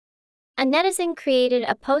A netizen created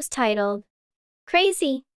a post titled,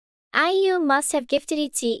 "Crazy! IU must have gifted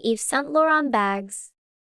ITZY Yves Saint Laurent bags."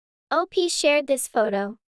 OP shared this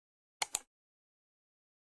photo.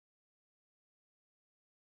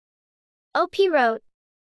 OP wrote,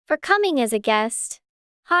 "For coming as a guest.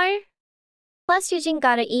 Har. Plus Eugene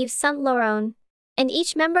got a Yves Saint Laurent, and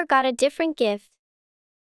each member got a different gift."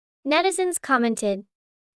 Netizens commented,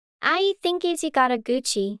 "I think ITZY got a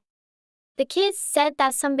Gucci." The kids said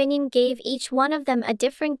that Sunbeam gave each one of them a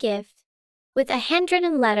different gift, with a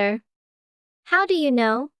handwritten letter. How do you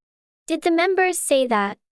know? Did the members say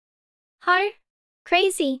that? Har.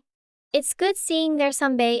 Crazy. It's good seeing their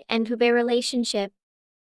Sunbae and Hubei relationship.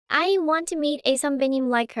 I want to meet a Sunbeam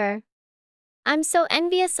like her. I'm so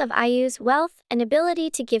envious of IU's wealth and ability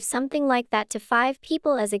to give something like that to 5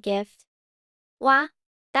 people as a gift. Wah,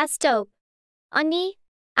 that's dope. Onni,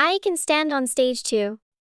 I can stand on stage too.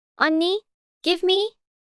 Onni, give me?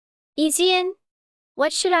 Izian,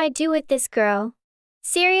 what should I do with this girl?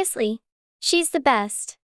 Seriously, she's the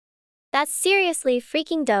best. That's seriously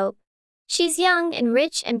freaking dope. She's young and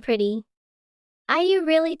rich and pretty. IU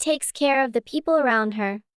really takes care of the people around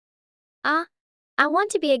her. I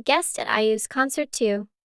want to be a guest at IU's concert too.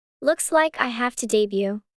 Looks like I have to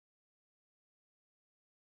debut.